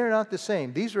 And they are not the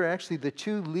same. These are actually the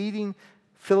two leading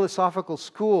philosophical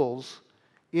schools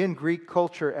in Greek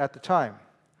culture at the time,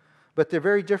 but they're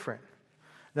very different.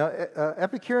 Now,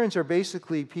 Epicureans are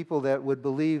basically people that would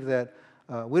believe that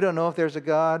we don't know if there's a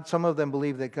God. Some of them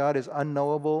believe that God is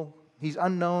unknowable. He's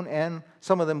unknown, and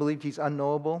some of them believed he's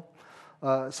unknowable.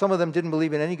 Some of them didn't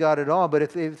believe in any God at all, but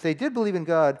if they did believe in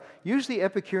God, usually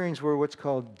Epicureans were what's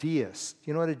called deists.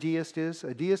 You know what a deist is?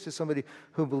 A deist is somebody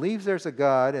who believes there's a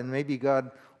God, and maybe God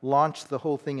launched the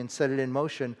whole thing and set it in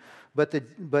motion,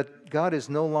 but God is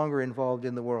no longer involved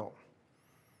in the world.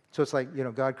 So it's like,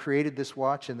 God created this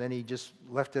watch, and then he just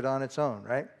left it on its own,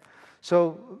 right?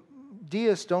 So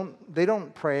deists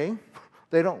don't pray,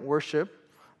 they don't worship,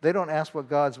 they don't ask what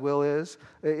God's will is.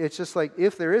 It's just like,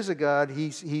 if there is a God,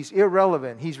 he's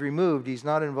irrelevant, he's removed, he's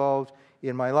not involved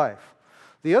in my life.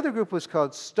 The other group was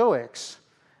called Stoics,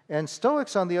 and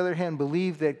Stoics, on the other hand,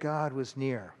 believed that God was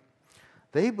near.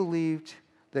 They believed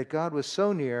that God was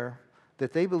so near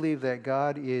that they believed that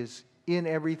God is in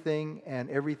everything and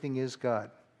everything is God.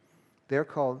 They're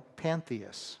called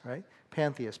pantheists, right?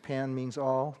 Pantheists. Pan means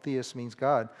all, theist means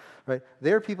God, right?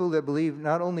 They're people that believe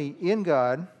not only in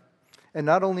God and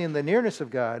not only in the nearness of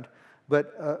God,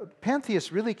 but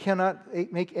pantheists really cannot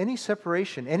make any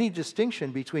separation, any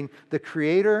distinction between the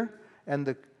Creator and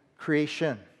the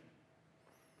creation.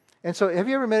 And so have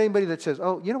you ever met anybody that says,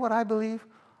 oh, you know what I believe?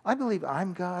 I believe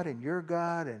I'm God and you're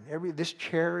God and this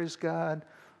chair is God.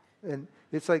 And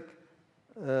it's like,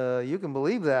 you can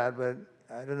believe that, but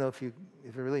I don't know if it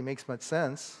really makes much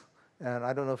sense. And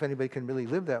I don't know if anybody can really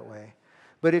live that way.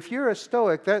 But if you're a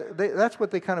Stoic, that's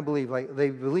what they kind of believe. Like, they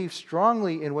believe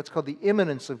strongly in what's called the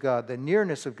immanence of God, the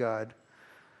nearness of God.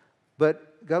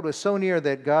 But God was so near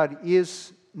that God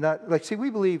is not... we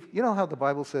believe... You know how the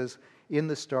Bible says, in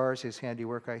the stars his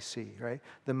handiwork I see, right?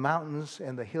 The mountains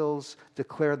and the hills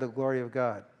declare the glory of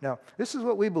God. Now, this is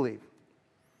what we believe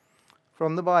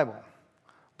from the Bible,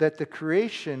 that the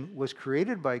creation was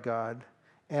created by God,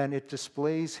 and it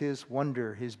displays his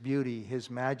wonder, his beauty, his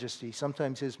majesty,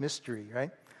 sometimes his mystery,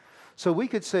 right? So we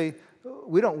could say,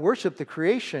 we don't worship the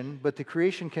creation, but the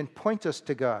creation can point us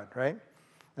to God, right?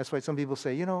 That's why some people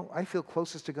say, I feel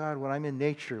closest to God when I'm in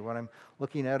nature, when I'm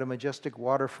looking at a majestic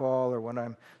waterfall, or when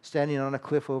I'm standing on a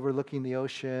cliff overlooking the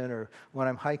ocean, or when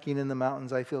I'm hiking in the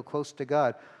mountains, I feel close to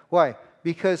God. Why?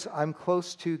 Because I'm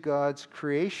close to God's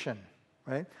creation,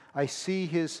 right? I see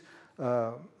his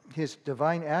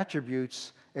divine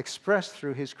attributes expressed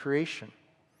through his creation.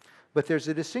 But there's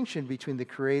a distinction between the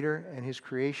Creator and his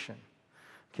creation.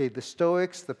 Okay, the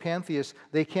Stoics, the pantheists,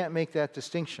 they can't make that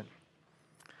distinction.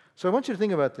 So I want you to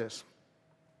think about this.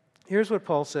 Here's what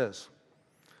Paul says.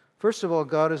 First of all,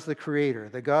 God is the Creator,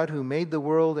 the God who made the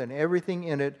world and everything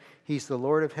in it. He's the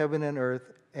Lord of heaven and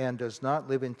earth and does not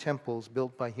live in temples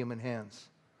built by human hands.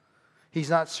 He's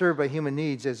not served by human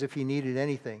needs as if he needed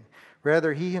anything.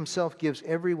 Rather, he himself gives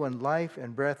everyone life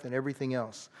and breath and everything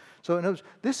else. So in other words,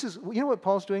 this is, you know what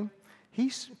Paul's doing?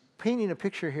 He's painting a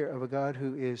picture here of a God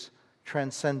who is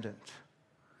transcendent.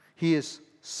 He is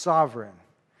sovereign.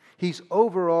 He's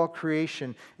over all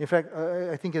creation. In fact,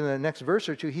 I think in the next verse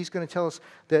or two, he's going to tell us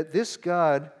that this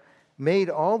God made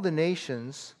all the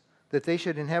nations that they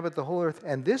should inhabit the whole earth,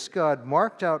 and this God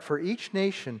marked out for each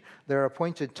nation their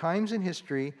appointed times in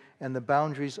history and the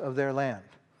boundaries of their land.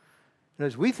 And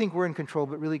as we think we're in control,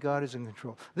 but really God is in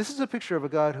control. This is a picture of a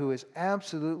God who is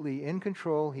absolutely in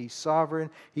control. He's sovereign.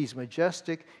 He's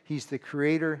majestic. He's the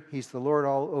Creator. He's the Lord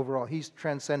all over all. He's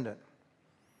transcendent.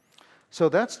 So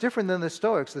that's different than the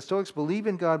Stoics. The Stoics believe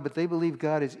in God, but they believe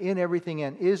God is in everything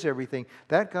and is everything.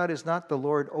 That God is not the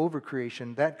Lord over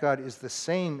creation. That God is the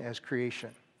same as creation,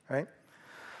 right?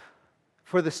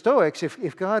 For the Stoics,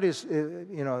 if God is,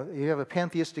 you have a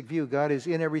pantheistic view, God is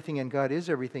in everything and God is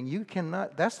everything,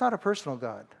 that's not a personal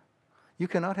God. You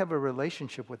cannot have a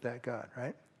relationship with that God,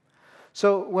 right?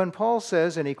 So when Paul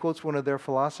says, and he quotes one of their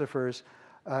philosophers,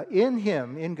 in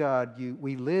him, in God,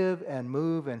 we live and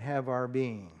move and have our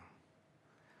being.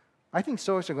 I think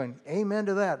Stoics are going, amen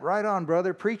to that. Right on,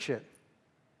 brother, preach it.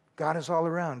 God is all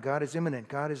around. God is immanent.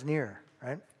 God is near,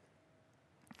 right?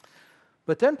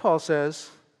 But then Paul says,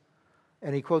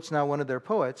 and he quotes now one of their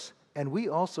poets, and we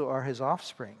also are his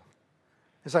offspring.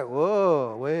 It's like,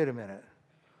 whoa, wait a minute.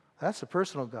 That's a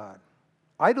personal God.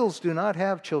 Idols do not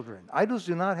have children. Idols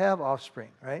do not have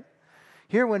offspring, right?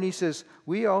 Here when he says,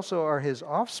 we also are his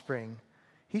offspring,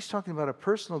 he's talking about a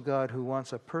personal God who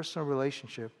wants a personal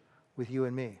relationship with you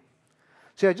and me.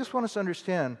 See, I just want us to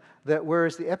understand that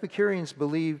whereas the Epicureans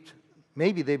believed,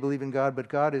 maybe they believe in God, but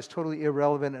God is totally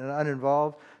irrelevant and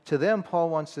uninvolved, to them Paul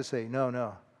wants to say,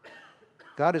 no.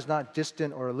 God is not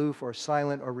distant or aloof or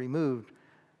silent or removed.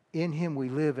 In him we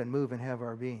live and move and have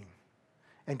our being.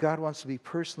 And God wants to be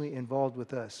personally involved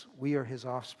with us. We are his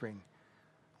offspring.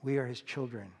 We are his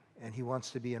children. And he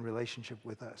wants to be in relationship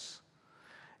with us.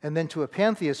 And then to a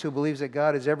pantheist who believes that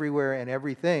God is everywhere and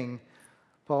everything,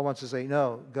 Paul wants to say,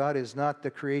 no, God is not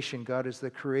the creation. God is the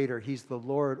creator. He's the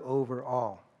Lord over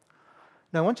all.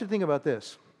 Now, I want you to think about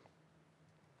this.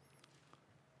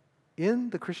 In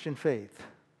the Christian faith,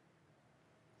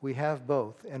 we have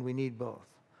both, and we need both.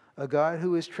 A God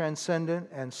who is transcendent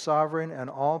and sovereign and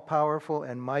all-powerful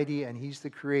and mighty, and he's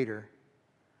the creator,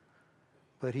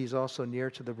 but he's also near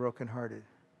to the brokenhearted.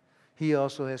 He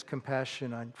also has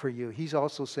compassion for you. He's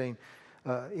also saying,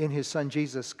 in his Son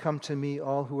Jesus, come to me,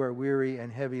 all who are weary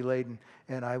and heavy laden,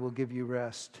 and I will give you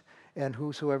rest. And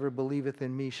whosoever believeth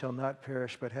in me shall not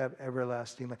perish, but have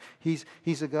everlasting life.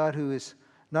 He's a God who is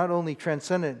not only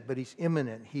transcendent, but he's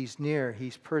immanent, he's near,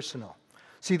 he's personal.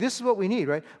 See, this is what we need,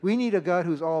 right? We need a God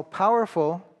who's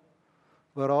all-powerful,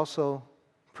 but also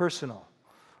personal.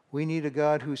 We need a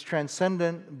God who's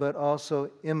transcendent, but also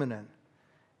immanent.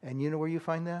 And you know where you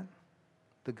find that?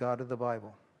 The God of the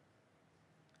Bible.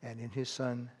 And in his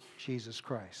Son, Jesus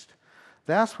Christ.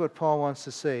 That's what Paul wants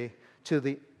to say to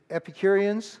the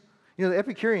Epicureans. You know, the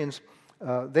Epicureans,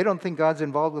 they don't think God's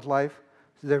involved with life.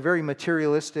 They're very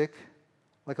materialistic,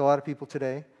 like a lot of people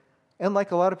today. And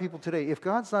like a lot of people today, if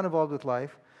God's not involved with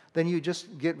life, then you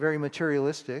just get very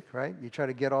materialistic, right? You try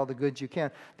to get all the goods you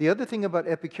can. The other thing about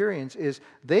Epicureans is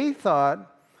they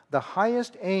thought the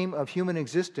highest aim of human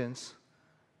existence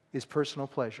is personal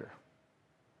pleasure,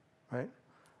 right?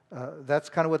 That's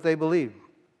kind of what they believe.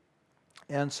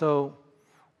 And so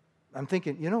I'm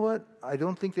thinking, you know what? I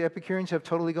don't think the Epicureans have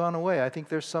totally gone away. I think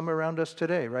there's some around us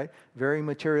today, right? Very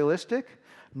materialistic.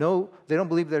 No, they don't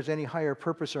believe there's any higher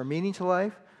purpose or meaning to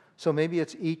life. So maybe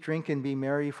it's eat, drink, and be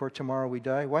merry, for tomorrow we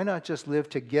die. Why not just live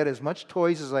to get as much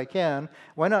toys as I can?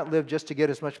 Why not live just to get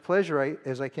as much pleasure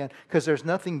as I can? Because there's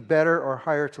nothing better or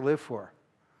higher to live for.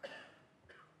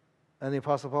 And the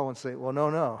Apostle Paul would say, well,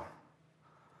 no.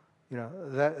 You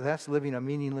know, that's living a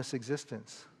meaningless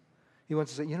existence. He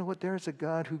wants to say, you know what? There is a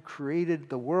God who created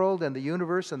the world and the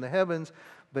universe and the heavens,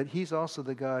 but he's also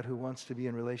the God who wants to be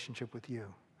in relationship with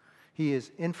you. He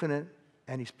is infinite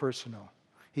and he's personal.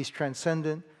 He's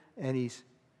transcendent and he's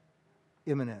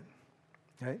immanent,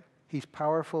 right? He's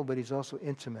powerful, but he's also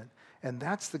intimate. And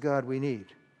that's the God we need.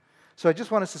 So I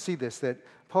just want us to see this, that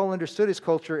Paul understood his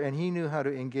culture and he knew how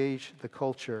to engage the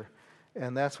culture.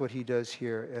 And that's what he does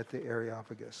here at the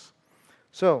Areopagus.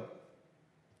 So,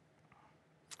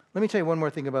 let me tell you one more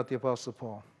thing about the Apostle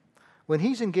Paul. When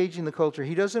he's engaging the culture,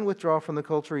 he doesn't withdraw from the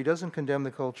culture. He doesn't condemn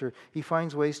the culture. He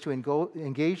finds ways to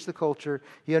engage the culture.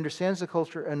 He understands the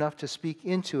culture enough to speak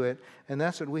into it, and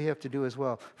that's what we have to do as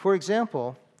well. For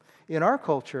example, in our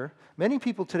culture, many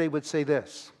people today would say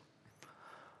this,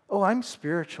 oh, I'm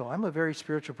spiritual. I'm a very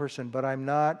spiritual person, but I'm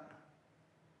not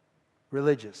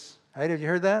religious. Right? Have you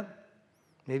heard that?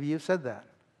 Maybe you've said that.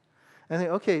 And they,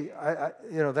 okay,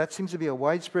 that seems to be a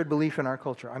widespread belief in our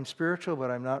culture. I'm spiritual, but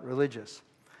I'm not religious.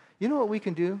 You know what we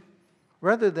can do?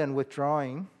 Rather than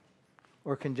withdrawing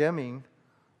or condemning,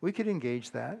 we could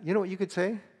engage that. You know what you could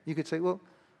say? You could say, well,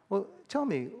 tell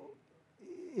me,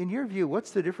 in your view,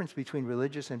 what's the difference between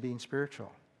religious and being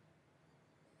spiritual?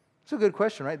 It's a good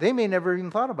question, right? They may never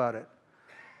even thought about it.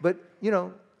 But,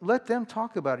 let them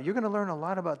talk about it. You're going to learn a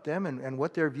lot about them and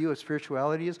what their view of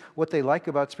spirituality is, what they like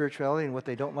about spirituality and what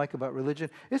they don't like about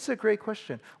religion. It's a great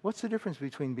question. What's the difference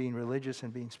between being religious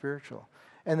and being spiritual?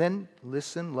 And then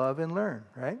listen, love, and learn,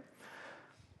 right?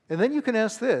 And then you can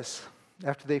ask this,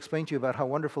 after they explain to you about how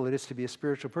wonderful it is to be a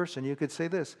spiritual person, you could say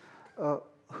this,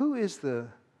 who is the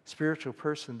spiritual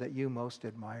person that you most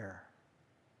admire?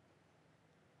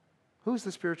 Who's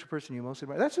the spiritual person you most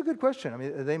admire? That's a good question. I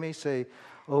mean, they may say,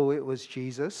 oh, it was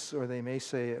Jesus, or they may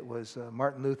say it was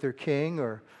Martin Luther King,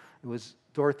 or it was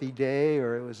Dorothy Day,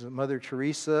 or it was Mother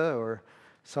Teresa, or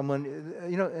someone,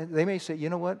 they may say, you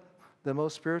know what? The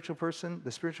spiritual person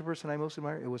I most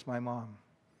admire, it was my mom.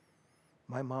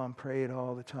 My mom prayed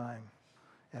all the time,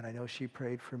 and I know she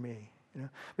prayed for me.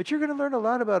 But you're going to learn a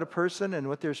lot about a person and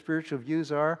what their spiritual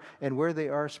views are and where they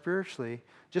are spiritually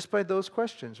just by those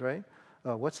questions, right?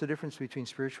 What's the difference between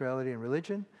spirituality and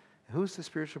religion? Who's the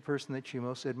spiritual person that you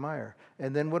most admire?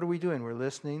 And then what are we doing? We're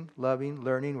listening, loving,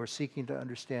 learning, we're seeking to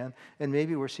understand, and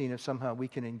maybe we're seeing if somehow we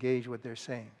can engage what they're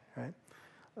saying, right?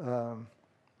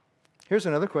 Here's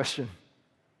another question.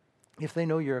 If they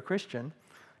know you're a Christian,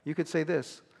 you could say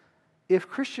this. If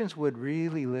Christians would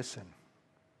really listen,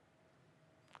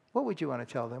 what would you want to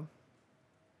tell them?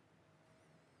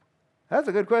 That's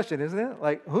a good question, isn't it?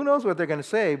 Like, who knows what they're going to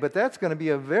say, but that's going to be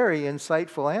a very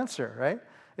insightful answer, right?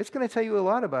 It's going to tell you a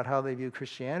lot about how they view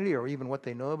Christianity or even what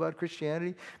they know about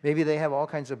Christianity. Maybe they have all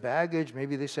kinds of baggage.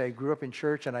 Maybe they say, I grew up in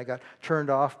church and I got turned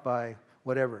off by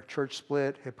whatever, church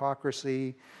split,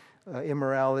 hypocrisy,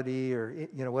 immorality, or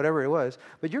whatever it was.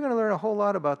 But you're going to learn a whole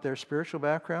lot about their spiritual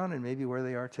background and maybe where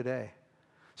they are today.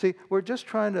 See, we're just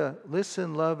trying to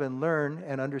listen, love, and learn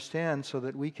and understand so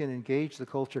that we can engage the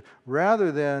culture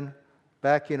rather than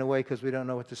backing away because we don't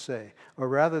know what to say, or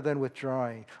rather than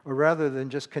withdrawing, or rather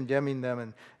than just condemning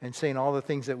them and saying all the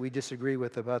things that we disagree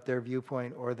with about their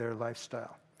viewpoint or their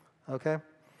lifestyle. Okay?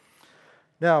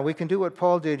 Now, we can do what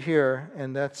Paul did here,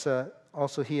 and that's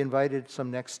also he invited some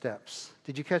next steps.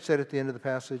 Did you catch that at the end of the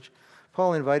passage?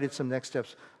 Paul invited some next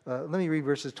steps. Let me read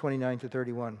verses 29 to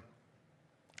 31.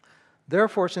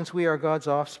 Therefore, since we are God's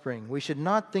offspring, we should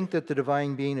not think that the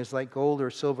divine being is like gold or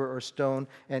silver or stone,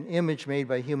 an image made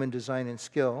by human design and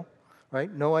skill, right?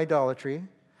 No idolatry.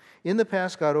 In the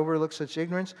past, God overlooked such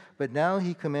ignorance, but now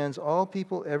he commands all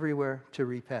people everywhere to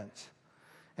repent.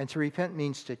 And to repent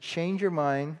means to change your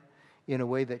mind in a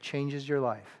way that changes your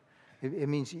life. It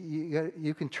means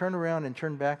you can turn around and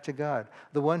turn back to God,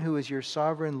 the one who is your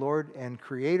sovereign Lord and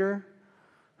Creator,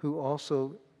 who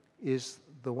also is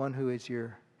the one who is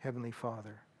your Heavenly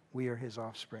Father. We are his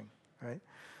offspring, right?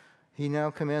 He now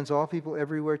commands all people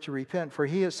everywhere to repent, for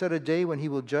he has set a day when he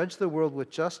will judge the world with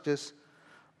justice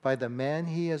by the man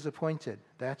he has appointed.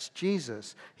 That's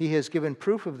Jesus. He has given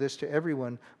proof of this to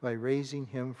everyone by raising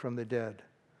him from the dead.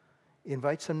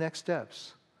 Invite some next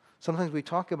steps. Sometimes we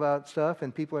talk about stuff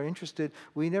and people are interested.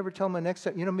 We never tell them a next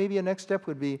step. Maybe a next step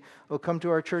would be, come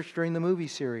to our church during the movie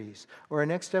series. Or a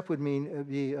next step would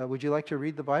be, would you like to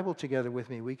read the Bible together with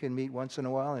me? We can meet once in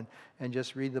a while and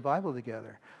just read the Bible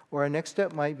together. Or a next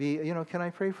step might be, can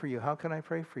I pray for you? How can I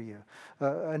pray for you?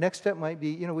 A next step might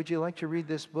be, would you like to read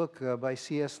this book by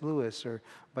C.S. Lewis or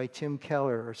by Tim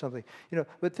Keller or something?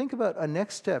 But think about a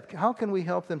next step. How can we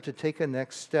help them to take a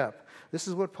next step? This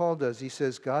is what Paul does. He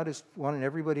says God is wanting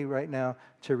everybody right now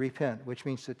to repent, which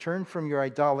means to turn from your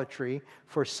idolatry,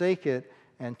 forsake it,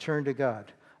 and turn to God.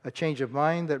 A change of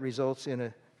mind that results in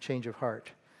a change of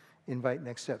heart. Invite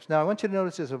next steps. Now, I want you to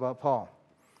notice this about Paul.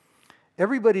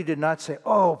 Everybody did not say,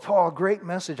 oh, Paul, great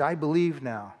message, I believe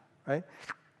now, right?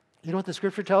 You know what the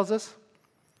scripture tells us?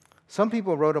 Some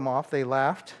people wrote him off. They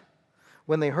laughed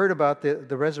when they heard about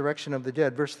the resurrection of the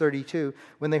dead. Verse 32,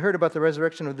 when they heard about the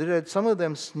resurrection of the dead, some of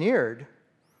them sneered.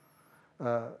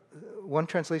 One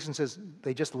translation says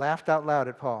they just laughed out loud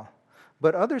at Paul.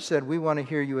 But others said, we want to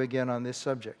hear you again on this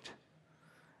subject.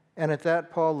 And at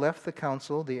that, Paul left the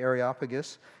council, the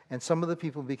Areopagus, and some of the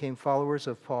people became followers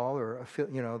of Paul, or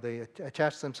they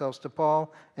attached themselves to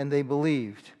Paul, and they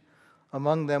believed.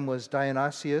 Among them was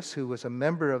Dionysius, who was a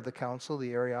member of the council,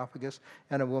 the Areopagus,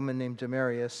 and a woman named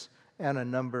Damaris, and a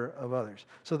number of others.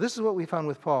 So this is what we found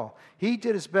with Paul. He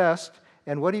did his best,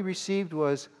 and what he received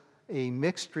was a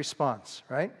mixed response,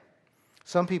 right?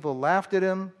 Some people laughed at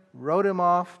him, wrote him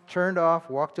off, turned off,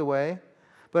 walked away.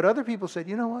 But other people said,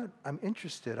 you know what? I'm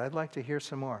interested. I'd like to hear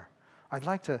some more. I'd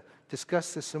like to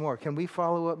discuss this some more. Can we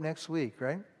follow up next week,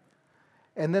 right?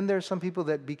 And then there's some people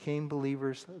that became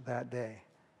believers that day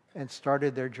and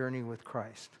started their journey with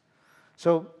Christ.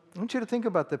 So I want you to think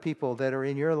about the people that are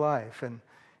in your life. And,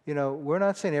 we're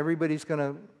not saying everybody's going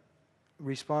to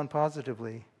respond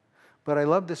positively. But I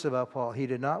love this about Paul. He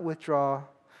did not withdraw.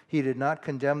 He did not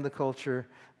condemn the culture,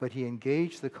 but he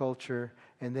engaged the culture,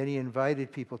 and then he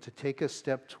invited people to take a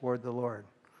step toward the Lord.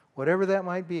 Whatever that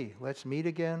might be, let's meet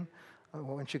again.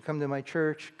 why don't you come to my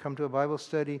church, come to a Bible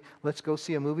study, let's go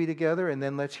see a movie together, and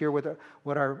then let's hear what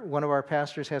one of our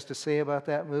pastors has to say about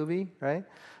that movie, right?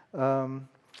 Come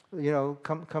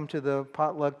to the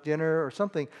potluck dinner or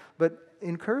something. But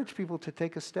encourage people to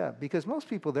take a step, because most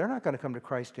people, they're not going to come to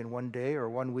Christ in one day or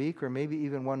 1 week or maybe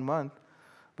even 1 month,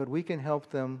 but we can help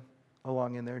them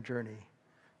along in their journey.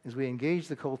 As we engage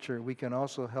the culture, we can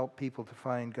also help people to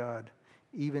find God,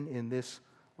 even in this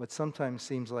what sometimes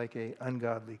seems like an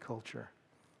ungodly culture.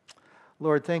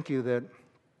 Lord, thank you that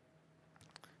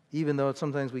even though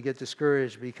sometimes we get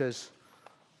discouraged because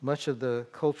much of the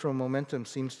cultural momentum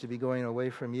seems to be going away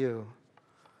from you,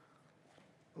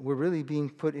 we're really being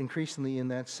put increasingly in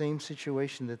that same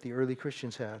situation that the early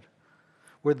Christians had,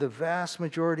 where the vast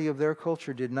majority of their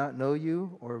culture did not know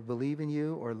you or believe in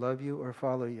you or love you or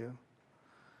follow you.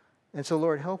 And so,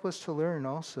 Lord, help us to learn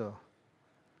also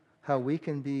how we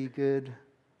can be good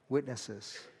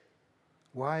witnesses,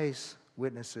 wise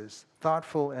witnesses,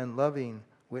 thoughtful and loving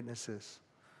witnesses,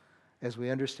 as we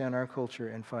understand our culture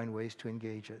and find ways to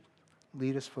engage it.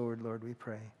 Lead us forward, Lord, we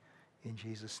pray. In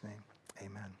Jesus' name,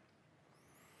 amen.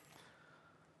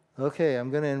 Okay, I'm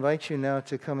going to invite you now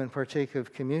to come and partake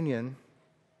of communion,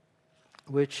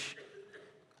 which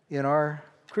in our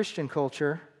Christian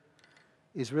culture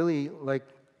is really like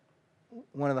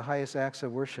one of the highest acts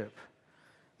of worship.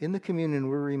 In the communion,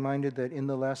 we're reminded that in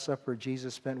the Last Supper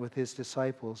Jesus spent with his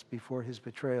disciples before his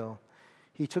betrayal,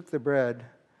 he took the bread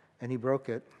and he broke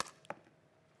it.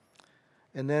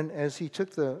 And then as he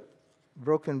took the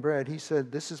broken bread, he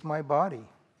said, "This is my body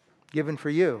given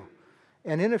for you."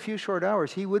 And in a few short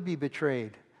hours, he would be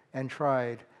betrayed and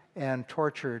tried and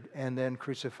tortured and then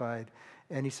crucified.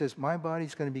 And he says, my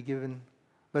body's going to be given,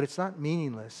 but it's not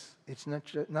meaningless. It's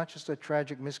not just a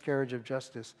tragic miscarriage of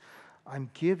justice.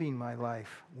 I'm giving my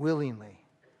life willingly,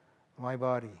 my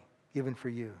body given for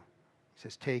you. He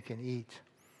says, take and eat.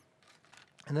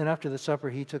 And then after the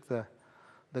supper, he took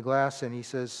the glass and he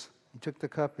took the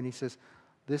cup and he says,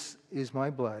 this is my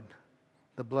blood,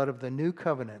 the blood of the new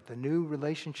covenant, the new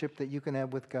relationship that you can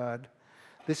have with God.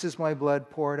 This is my blood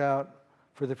poured out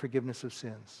for the forgiveness of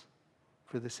sins,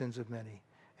 for the sins of many.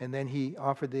 And then he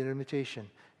offered the invitation,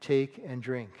 take and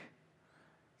drink,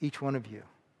 each one of you.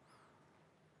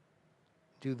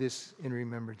 Do this in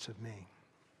remembrance of me.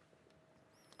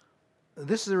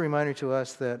 This is a reminder to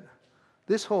us that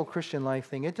this whole Christian life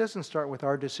thing, it doesn't start with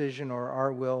our decision or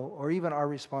our will or even our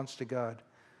response to God.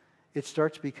 It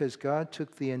starts because God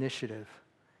took the initiative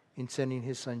in sending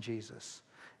his son Jesus.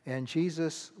 And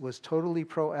Jesus was totally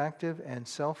proactive and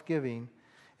self-giving,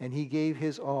 and he gave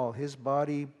his all, his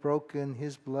body broken,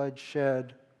 his blood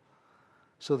shed,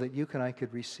 so that you and I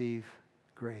could receive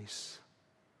grace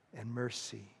and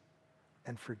mercy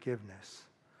and forgiveness.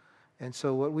 And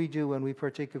so what we do when we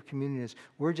partake of communion is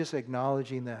we're just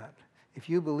acknowledging that. If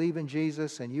you believe in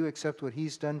Jesus and you accept what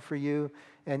he's done for you,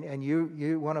 and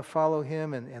you want to follow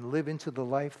him and live into the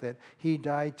life that he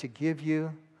died to give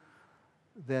you,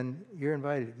 then you're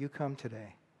invited. You come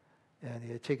today. And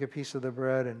you take a piece of the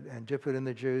bread and dip it in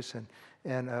the juice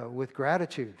and with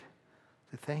gratitude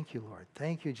to thank you, Lord.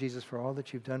 Thank you, Jesus, for all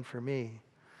that you've done for me.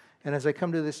 And as I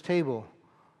come to this table,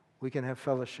 we can have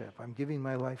fellowship. I'm giving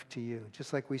my life to you.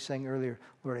 Just like we sang earlier,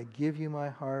 Lord, I give you my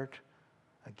heart.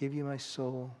 I give you my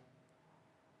soul.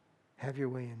 Have your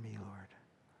way in me, Lord.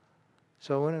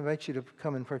 So I want to invite you to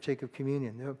come and partake of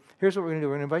communion. Here's what we're going to do.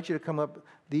 We're going to invite you to come up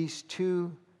these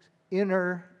two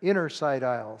inner side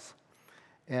aisles.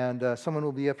 And someone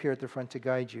will be up here at the front to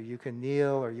guide you. You can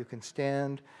kneel or you can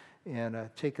stand and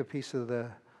take a piece of the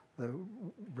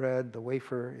bread, the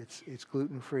wafer. It's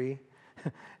gluten-free.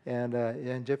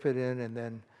 and dip it in and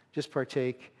then just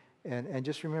partake. And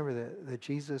just remember that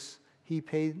Jesus, he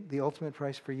paid the ultimate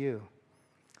price for you.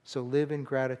 So live in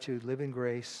gratitude, live in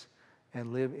grace,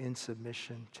 and live in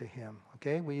submission to him.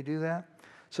 Okay? Will you do that?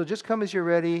 So just come as you're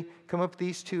ready. Come up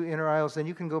these two inner aisles. Then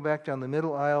you can go back down the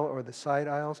middle aisle or the side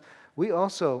aisles. We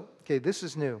also, this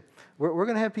is new. We're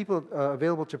going to have people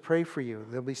available to pray for you.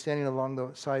 They'll be standing along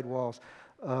the side walls.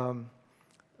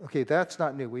 That's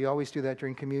not new. We always do that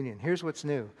during communion. Here's what's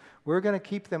new. We're going to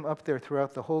keep them up there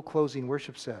throughout the whole closing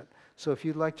worship set. So if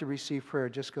you'd like to receive prayer,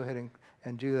 just go ahead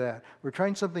and do that. We're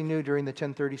trying something new during the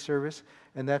 10:30 service,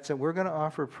 and that's that we're going to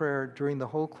offer prayer during the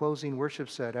whole closing worship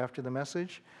set after the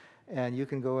message, and you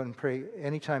can go and pray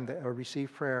anytime or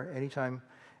receive prayer anytime.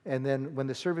 And then when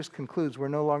the service concludes, we're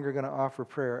no longer going to offer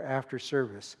prayer after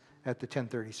service at the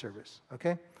 10:30 service.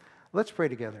 Okay? Let's pray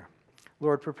together.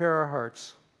 Lord, prepare our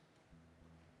hearts.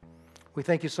 We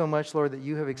thank you so much, Lord, that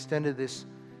you have extended this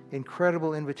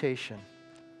incredible invitation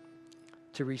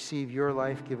to receive your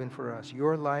life given for us,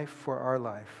 your life for our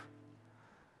life.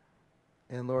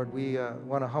 And Lord, we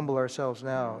want to humble ourselves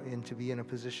now and to be in a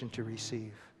position to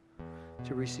receive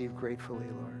gratefully,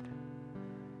 Lord.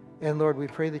 And Lord, we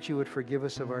pray that you would forgive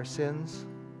us of our sins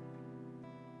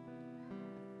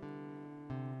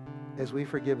as we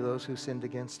forgive those who sinned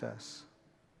against us.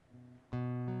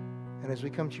 And as we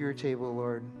come to your table,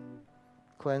 Lord,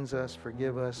 cleanse us,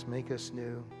 forgive us, make us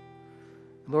new.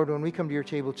 Lord, when we come to your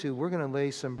table too, we're going to lay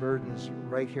some burdens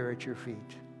right here at your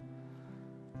feet.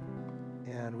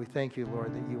 And we thank you,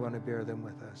 Lord, that you want to bear them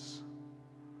with us.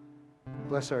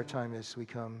 Bless our time as we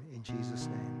come in Jesus'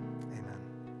 name.